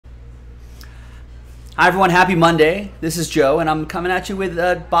Hi everyone, happy Monday. This is Joe, and I'm coming at you with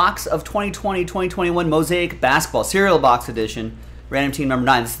a box of 2020-2021 Mosaic Basketball, Serial Box Edition, Random Team number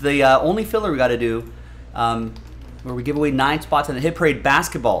 9. This is the only filler we got to do where we give away 9 spots in the Hit Parade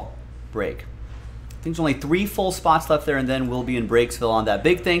Basketball break. I think there's only 3 full spots left there, and then we'll be in Breaksville on that.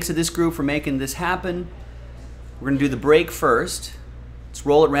 Big thanks to this group for making this happen. We're going to do the break first. Let's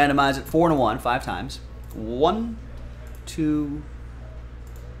roll it, randomize it, 4 and a 1, 5 times. 1, 2,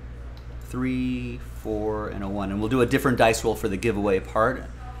 3, 4, and a 1. And we'll do a different dice roll for the giveaway part,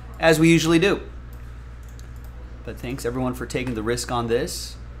 as we usually do. But thanks everyone for taking the risk on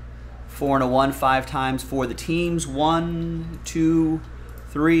this. 4 and a 1, 5 times for the teams. 1, 2,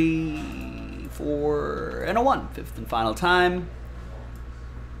 3, 4, and a 1. 5th and final time.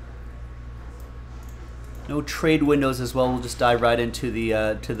 No trade windows as well. We'll just dive right into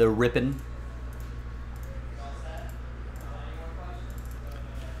the ripping.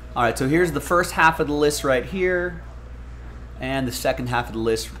 All right, so here's the first half of the list right here, and the second half of the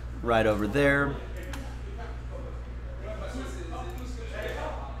list right over there.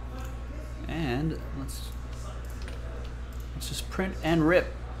 And let's just print and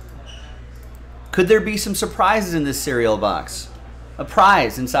rip. Could there be some surprises in this cereal box? A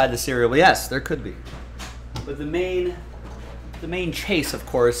prize inside the cereal? Well, yes, there could be. But the main chase, of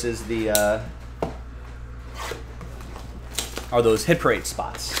course, is are those Hit Parade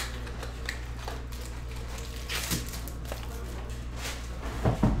spots.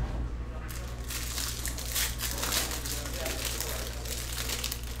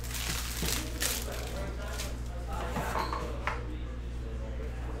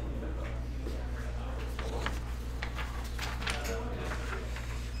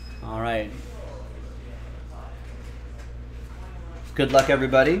 All right. Good luck,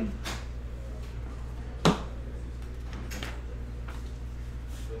 everybody.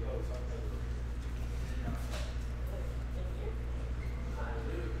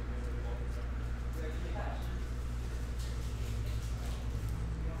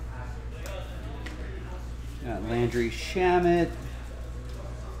 Got Landry Shamet.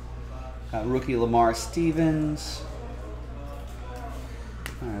 Got rookie Lamar Stevens.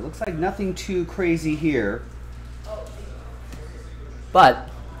 All right, looks like nothing too crazy here. But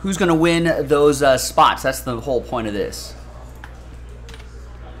who's going to win those spots? That's the whole point of this.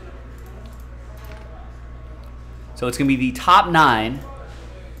 So it's going to be the top 9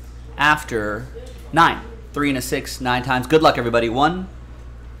 after 9. 3 and a 6, 9 times. Good luck, everybody. 1,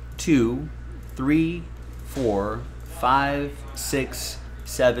 2, 3, 4, 5, 6,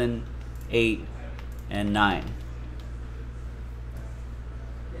 7, 8, and 9.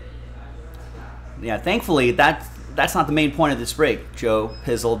 Yeah, thankfully that's not the main point of this break. Joe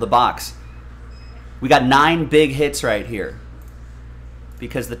pizzled the box. We got 9 big hits right here,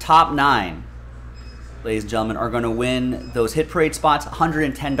 because the top 9, ladies and gentlemen, are going to win those Hit Parade spots,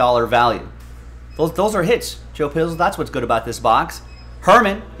 $110 value. Those are hits, Joe Pizzle. That's what's good about this box.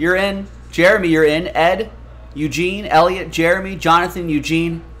 Herman, you're in. Jeremy, you're in. Ed, Eugene, Elliot, Jeremy, Jonathan,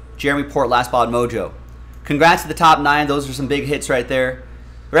 Eugene, Jeremy Port, Last Spot Mojo. Congrats to the top 9. Those are some big hits right there.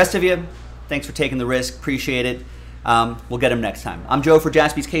 The rest of you, thanks for taking the risk. Appreciate it. We'll get them next time. I'm Joe for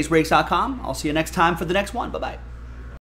JaspysCaseBreaks.com. I'll see you next time for the next one. Bye-bye.